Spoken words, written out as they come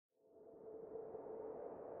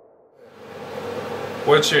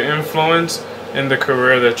What's your influence in the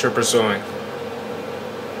career that you're pursuing?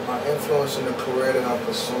 My influence in the career that I'm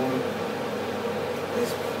pursuing is,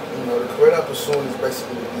 the career that I'm pursuing is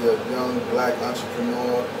basically to be a young black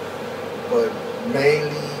entrepreneur, but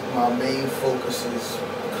mainly my main focus is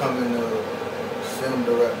becoming a film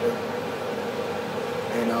director.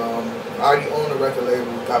 And I already own a record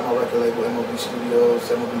label, got my record label, M.O.B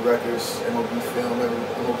STUDIOZ, M.O.B Records, M.O.B Film,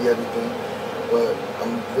 M.O.B everything. But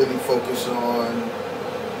I'm really focused on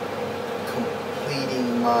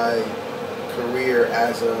completing my career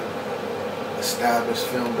as a established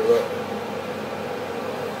film director.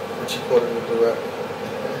 Richi3 a director.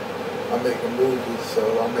 I'm making movies, so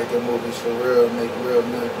I'm making movies for real, make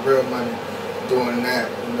real money doing that.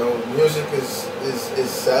 Music is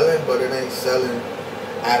selling, but it ain't selling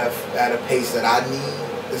at a pace that I need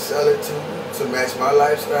to sell it to match my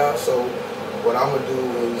lifestyle. So what I'm gonna do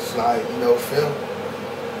is film.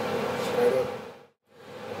 Straight up.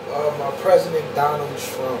 My president, Donald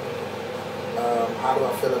Trump. How do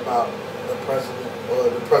I feel about the president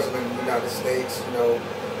of the United States?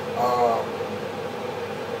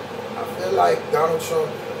 I feel like Donald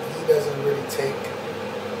Trump, he doesn't really take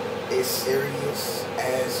it serious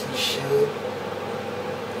as he should.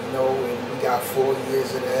 And we got 4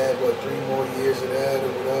 years of that, 3 more years of that,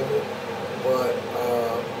 or whatever. But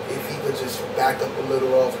if he could just back up a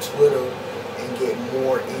little off Twitter and get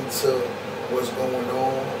more into what's going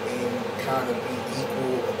on and kind of be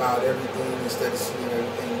equal about everything instead of seeing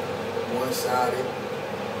everything one-sided,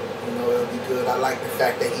 it'll be good. I like the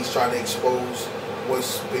fact that he's trying to expose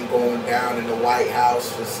what's been going down in the White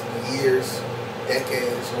House for years,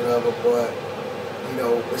 decades, whatever. But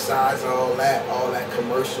besides all that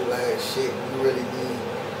commercial ass shit, we really need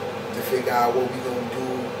to figure out what we're gonna do,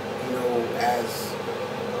 as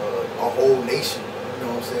a whole nation. You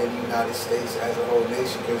know what I'm saying? The United States as a whole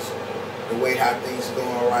nation, because the way how things are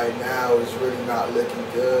going right now is really not looking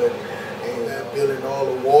good. And building all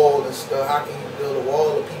the wall and stuff. How can you build a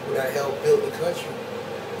wall of people that helped build the country?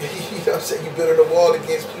 You know what I'm saying? You're building a wall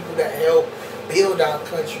against people that help build our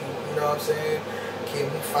country. You know what I'm saying? Can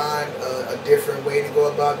we find a different way to go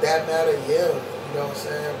about that matter? Yeah, you know what I'm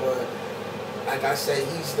saying? But like I say,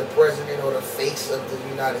 he's the president or the face of the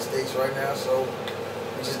United States right now, so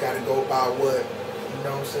we just got to go by what, you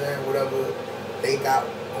know what I'm saying, whatever they got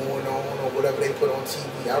going on or whatever they put on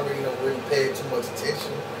TV. I really don't pay too much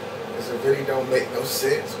attention because it really don't make no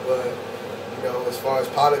sense. But, as far as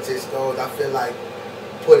politics goes, I feel like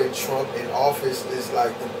putting Trump in office is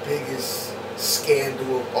like the biggest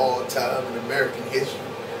scandal of all time in American history.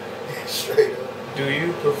 Straight up. Do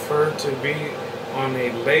you prefer to be on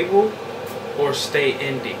a label or stay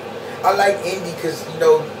indie? I like indie because,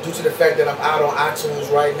 due to the fact that I'm out on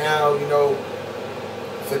iTunes right now,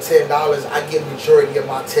 for $10, I give majority of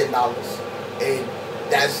my $10. And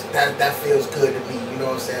that feels good to me, you know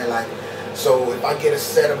what I'm saying? Like, so if I get a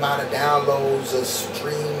set amount of downloads or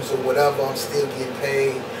streams or whatever, I'm still getting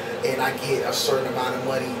paid. And I get a certain amount of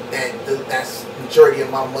money that's majority of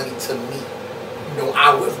my money to me.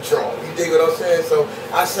 I withdraw. You dig what I'm saying? So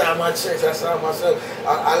I sign my checks. I sign myself.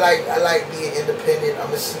 I like being independent. I'm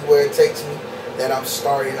gonna see where it takes me. That I'm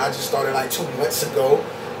starting. I just started like 2 months ago,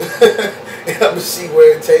 and I'm gonna see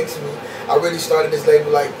where it takes me. I really started this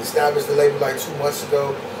label, established the label 2 months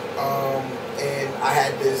ago, and I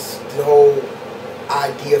had the whole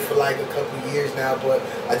idea for a couple of years now, but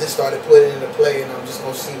I just started putting it into play, and I'm just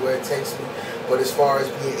gonna see where it takes me. But as far as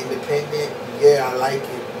being independent, yeah, I like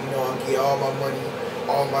it. I'm getting all my money,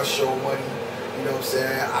 all my show money. You know what I'm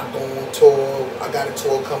saying? I'm going on tour. I got a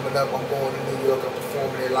tour coming up. I'm going to New York. I'm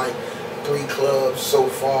performing at 3 clubs so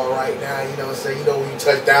far right now. You know what I'm saying? When you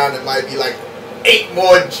touch down, it might be 8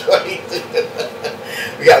 more joints.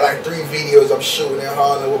 We got 3 videos I'm shooting in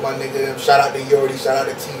Harlem with my nigga. Shout out to Yordi. Shout out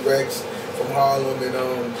to T-Rex from Harlem. And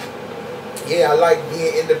yeah, I like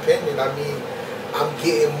being independent. I mean, I'm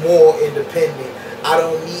getting more independent. I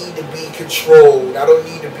don't need to be controlled. I don't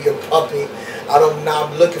need to be a puppet. I'm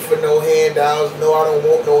not looking for no handouts. No, I don't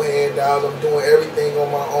want no handouts. I'm doing everything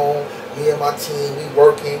on my own. Me and my team, we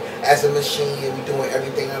working as a machine, and we doing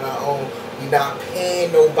everything on our own. We not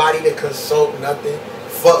paying nobody to consult nothing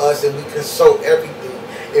for us, and we consult everything.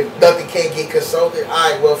 If nothing can't get consulted,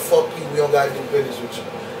 alright, well, fuck you. We don't got to do business with you.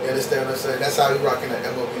 You understand what I'm saying? That's how we rocking the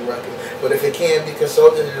M.O.B record. But if it can be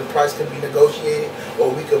consulted and the price can be negotiated, or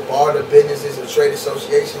we could barter businesses or trade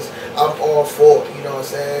associations, I'm all for it, you know what I'm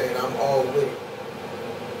saying? And I'm all with it.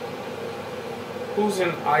 Who's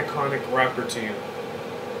an iconic rapper to you?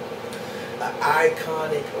 An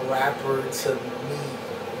iconic rapper to me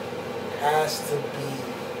has to be,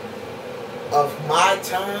 of my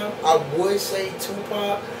time, I would say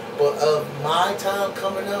Tupac, But of my time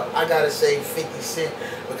coming up, I gotta say 50 Cent,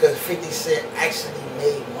 because 50 Cent actually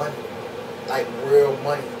made money, like real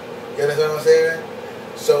money. You understand what I'm saying?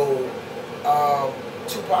 So,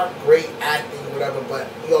 Tupac, great acting, whatever, but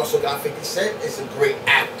you also got 50 Cent is a great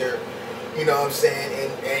actor. You know what I'm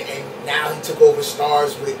saying? And now he took over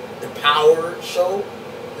stars with the Power show.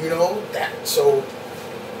 You know that. So,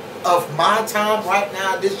 of my time right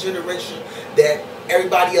now, this generation, that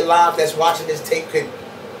everybody alive that's watching this tape could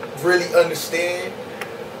really understand,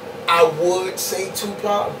 I would say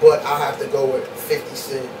Tupac, but I have to go with 50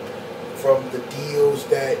 Cent from the deals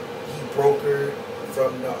that he brokered,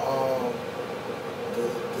 from the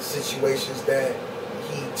situations that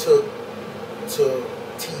he took to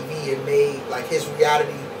TV and made, like his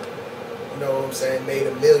reality, you know what I'm saying, made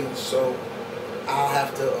a million. So I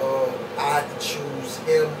have to choose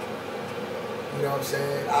him. You know what I'm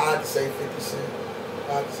saying? I have to say 50 Cent. I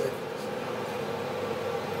have to say 50 Cent.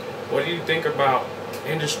 What do you think about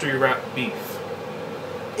industry rap beef?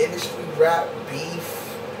 Industry rap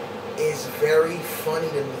beef is very funny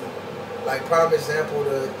to me. Like, prime example,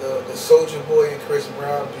 the Soulja Boy and Chris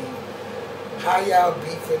Brown beef. How y'all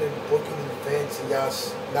beefing and booking events and y'all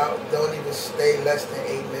don't even stay less than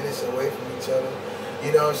 8 minutes away from each other?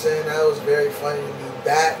 You know what I'm saying? That was very funny to me.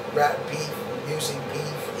 That rap beef, music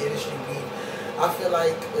beef, industry beef. I feel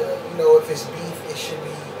like, you know, if it's beef, it should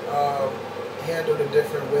be handled a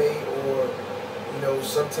different way, or, you know,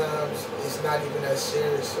 sometimes it's not even that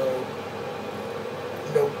serious. So,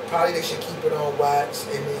 you know, probably they should keep it on wax,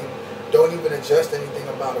 and then don't even adjust anything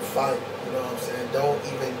about a fight. You know what I'm saying? Don't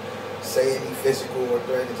even say any physical or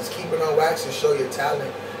threatening. Just keep it on wax and show your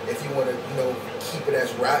talent if you want to, you know, keep it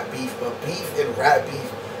as rap beef. But beef and rap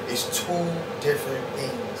beef is two different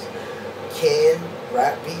things. Can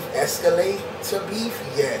rap beef escalate to beef?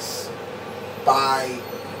 Yes. By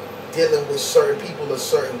dealing with certain people a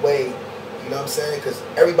certain way. You know what I'm saying? Because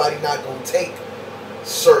everybody not going to take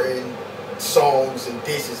certain songs and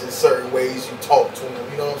dishes in certain ways you talk to them.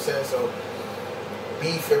 You know what I'm saying? So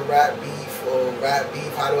beef and rap beef, or rap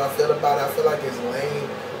beef, how do I feel about it? I feel like it's lame.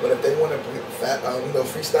 But if they want to, you know,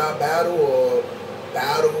 freestyle battle or,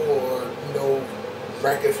 you know,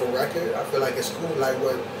 record for record, I feel like it's cool. Like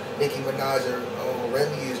what Nicki Minaj or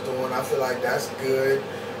Remy is doing, I feel like that's good.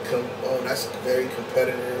 That's very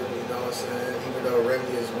competitive, you know what I'm saying? Even though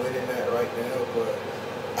Remy is winning that right now, but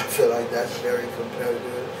I feel like that's very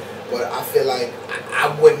competitive. But I feel like I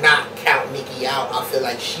would not count Nicki out. I feel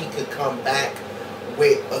like she could come back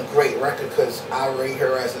with a great record, because I rate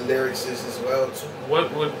her as a lyricist as well too.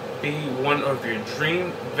 What would be one of your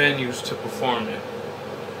dream venues to perform in?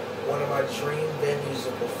 One of my dream venues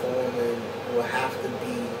to perform in will have to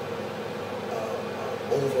be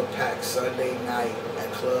overpacked Sunday night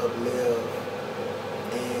at Club Live.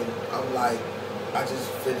 And I'm like, I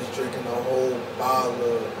just finished drinking a whole bottle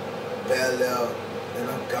of Bel Air, and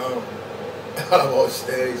I'm gone. I'm on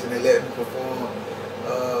stage and they let me perform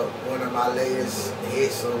one of my latest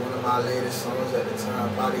hits, or one of my latest songs at the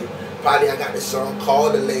time. Probably I got this song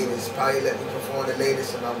called The Latest. Probably let me perform the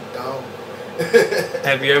latest and I'm done.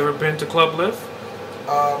 Have you ever been to Club Live?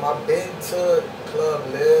 I've been to Club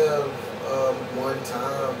Live one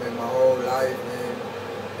time in my whole life, and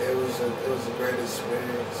it was a great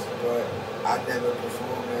experience. But I never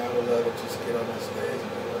performed there. I would love to just get on that stage.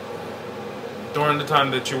 During the time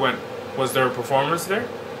that you went, was there a performance there?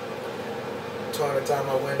 During the time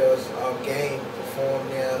I went, there was Game performed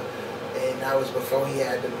there, and that was before he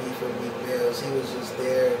had the beef with Meek Mills. He was just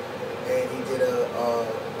there, and he did a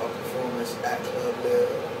performance at Club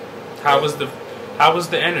Live. How was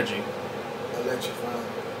the energy? Electrifying.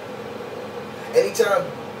 Anytime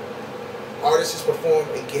artists perform,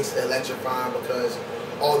 it gets electrifying, because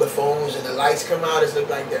all the phones and the lights come out, it looks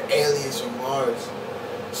like they're aliens from Mars.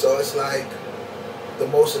 So it's like the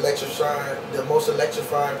most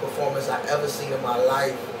electrifying performance I ever seen in my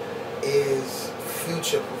life is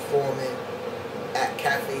Future performing at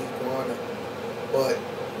Cafe Iguana. But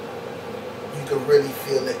you can really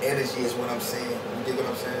feel the energy is what I'm saying. You dig what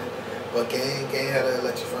I'm saying? But Gang had an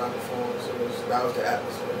electrifying performance. That was the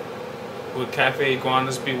atmosphere. Would Cafe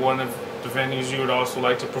Iguanas be one of the venues you would also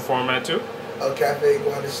like to perform at too? Cafe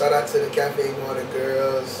Iguana. Shout out to the Cafe Iguana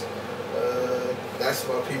girls. That's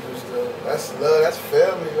my people's though. That's love. That's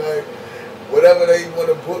family. Like, whatever they want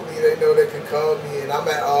to book me, they know they can call me. And I'm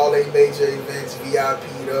at all they major events,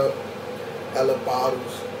 VIP'd up, hella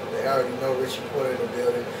bottles. They already know Richi3 in the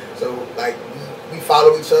building. So, like, we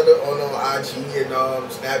follow each other on IG and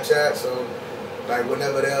Snapchat. So, like,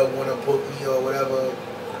 whenever they want to book me or whatever.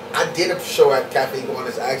 I did a show at Cafe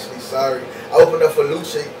Iguanas, actually, sorry. I opened up for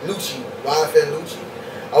Lucci, YFN Lucci.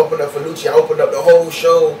 I opened up for Lucci. I opened up the whole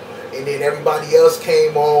show, and then everybody else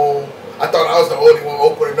came on. I thought I was the only one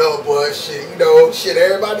opening up, but shit, you know, shit,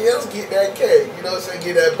 everybody else get that cake. You know what I'm saying?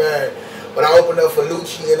 Get that bag. But I opened up for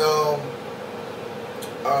Lucci, and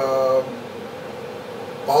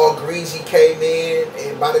Ball Greasy came in,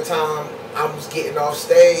 and by the time I was getting off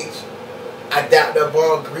stage, I dapped up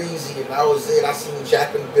Ball Greasy, and that was it. I seen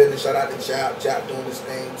Jap in the building. Shout out to Jap. Jap doing his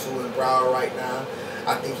thing too in Broward right now.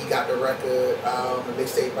 I think he got the record, the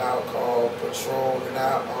mixtape out called Patron and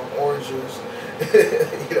out Orange Juice. You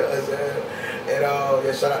know what I'm saying? And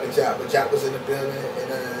yeah, shout out to Jap. But Jap was in the building,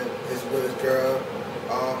 and then his with his girl.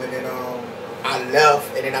 And then I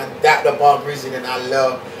left, and then I dapped up Ball Greasy, and then I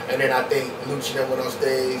left. And then I think Lucci then went on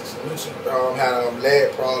stage. Lucci had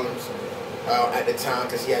leg problems at the time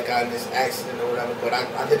because he had gotten this accident or whatever. But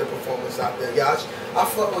I did a performance out there. Yeah, I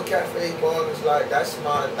fuck with Cafe Barnes. Like that's the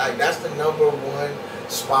 #1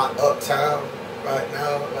 spot uptown right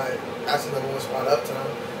now. Like that's the #1 spot uptown.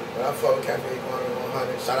 But I fuck with Cafe Barnes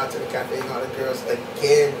 100. Shout out to the Cafe 100 girls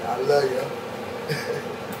again. I love you.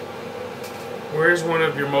 Where's one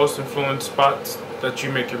of your most influenced spots that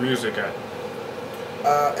you make your music at?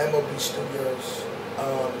 M.O.B. STUDIOZ.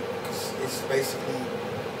 Cause it's basically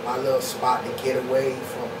my little spot to get away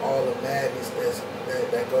from all the madness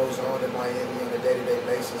that goes on in Miami on a day-to-day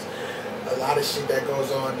basis. A lot of shit that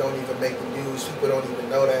goes on don't even make the news. People don't even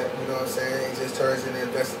know that, you know what I'm saying? It just turns into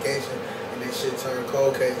investigation, and then shit turn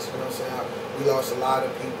cold case, you know what I'm saying? We lost a lot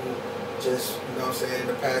of people just, you know what I'm saying, in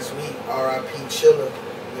the past week. R.I.P. Chiller,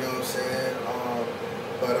 you know what I'm saying?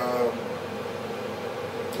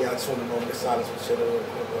 Yeah, I just want to know the silence for Chiller real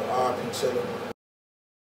quick, but R.I.P. Chiller.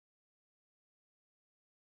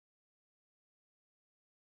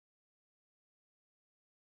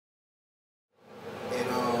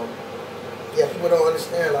 Yeah, people don't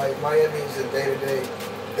understand, like, Miami is a day-to-day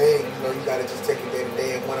thing, you know, you gotta just take it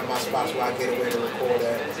day-to-day, and one of my spots where I get away to record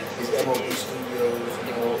at is M.O.B. STUDIOZ,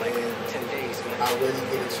 you know, and I really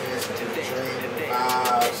get a chance to drink,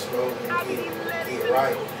 vibe, smoke, and get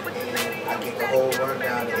right, and I get the whole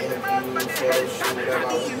rundown, the interview, photo shoot, whatever I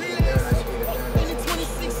want to get done, I just get it done. In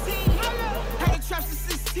 2016, had traps to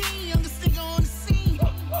 16, youngest nigga on the scene,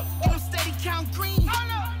 and I'm steady count green,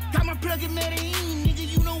 got my plug in Medellin, nigga,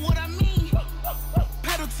 you know what I mean.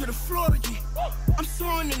 Pedal to the floor again. I'm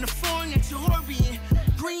soaring in the foreign at your Orion.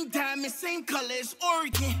 Green diamonds, same color as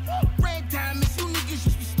Oregon. Red diamonds, you niggas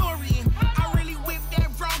just be storying. I really whip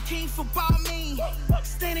that raw king for ball mean.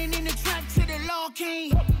 Standing in the track till the law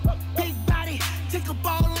came. Big body, take a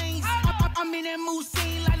ball lanes. I'm in that mood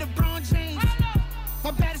scene like LeBron James.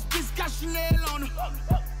 My baddest bitch got Chanel on her.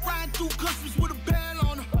 Riding through customs with